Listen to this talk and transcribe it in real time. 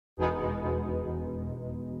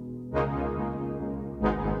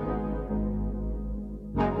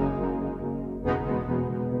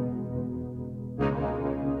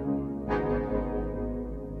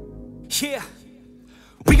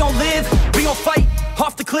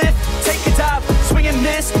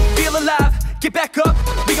miss, feel alive. Get back up,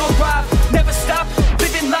 we gon' thrive. Never stop,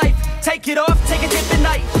 living life. Take it off, take a dip at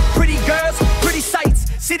night. Pretty girls, pretty sights.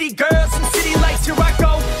 City girls and city lights, here I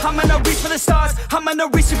go. I'm gonna reach for the stars, I'm gonna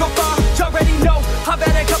reach to go far. You already know, I've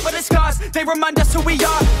had a couple of scars. They remind us who we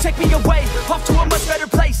are. Take me away, off to a much better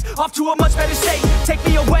place. Off to a much better state. Take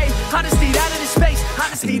me away, I just need out of this space. I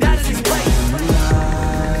just need out of this place.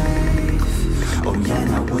 Oh yeah,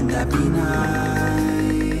 now wouldn't that be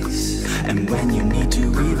nice? And when you need to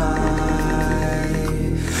revive,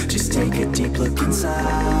 just take a deep look inside.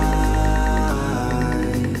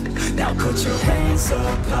 Now put your hands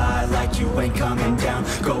up high like you ain't coming down.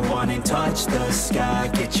 Go on and touch the sky,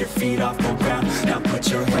 get your feet off the ground. Now put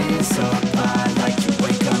your hands up high like you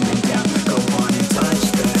ain't coming down. Go on and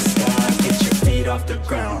touch the sky, get your feet off the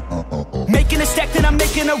ground. Making a stack, then I'm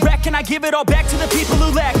making a rack, and I give it all back to the people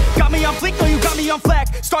who lack. Got me on fleek, no you got me on flack.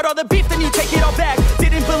 Start all the beef, then you take it all back.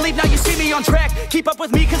 Didn't believe, now you see me on track. Keep up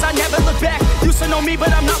with me, cause I never look back. Used to know me,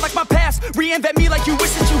 but I'm not like my past. Reinvent me like you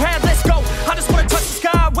wish that you had, let's go. I just wanna touch the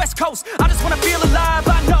sky, West Coast. I just wanna feel alive,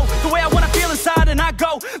 I know the way I wanna feel inside, and I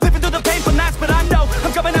go living through the painful nights, but I know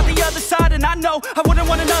I'm coming out the other side, and I know I wouldn't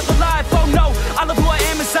want another life, oh no. I love who I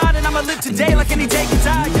am inside, and I'ma live today like any day can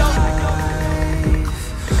die, yo.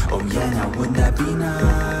 Oh yeah, now wouldn't that be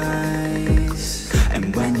nice?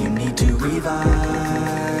 And when you need to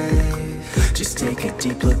revive, just take a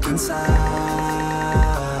deep look inside.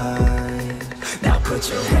 Now put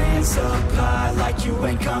your hands up high like you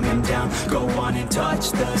ain't coming down. Go on and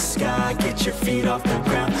touch the sky, get your feet off the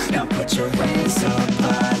ground. Now put your hands up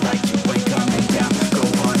high like you ain't coming down. Go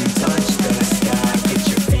on and touch the sky, get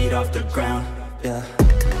your feet off the ground. Yeah.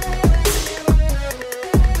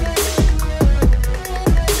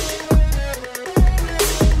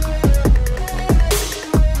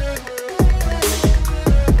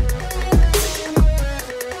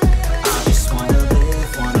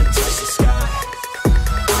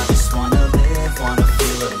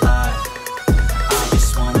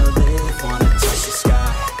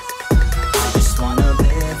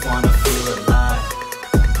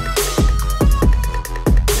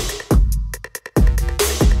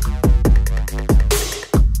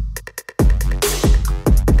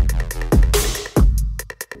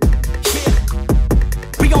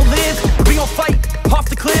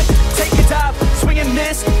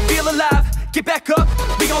 Get back up,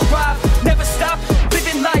 we gon' thrive. Never stop,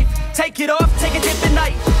 living life. Take it off, take a dip at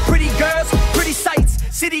night. Pretty girls, pretty sights.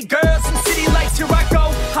 City girls and city lights, here I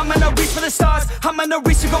go. I'm gonna reach for the stars, I'm gonna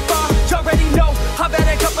reach to go far. You already know, I've had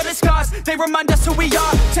a couple of scars. They remind us who we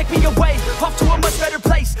are. Take me away, off to a much better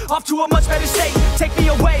place. Off to a much better state. Take me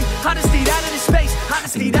away, I just need out of this space. I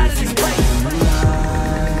just need out of this place.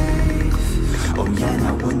 Oh yeah,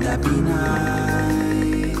 now wouldn't that be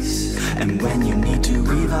nice? And when you need to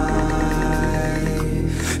revive,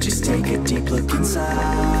 just take a deep look inside.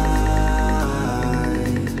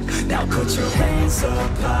 Now put your hands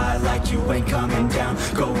up high like you ain't coming down.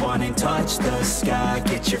 Go on and touch the sky,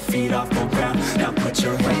 get your feet off the ground. Now put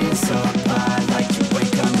your hands up high like you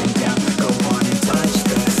ain't coming down. Go on and touch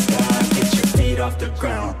the sky, get your feet off the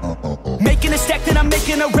ground. Making a stack, then I'm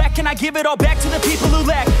making a rack, and I give it all back to the people who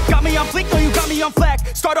lack. Got me on fleek, no you got me on flack.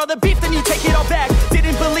 Start all the beef, then you take it all back.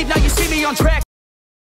 Didn't believe, now you see me on track.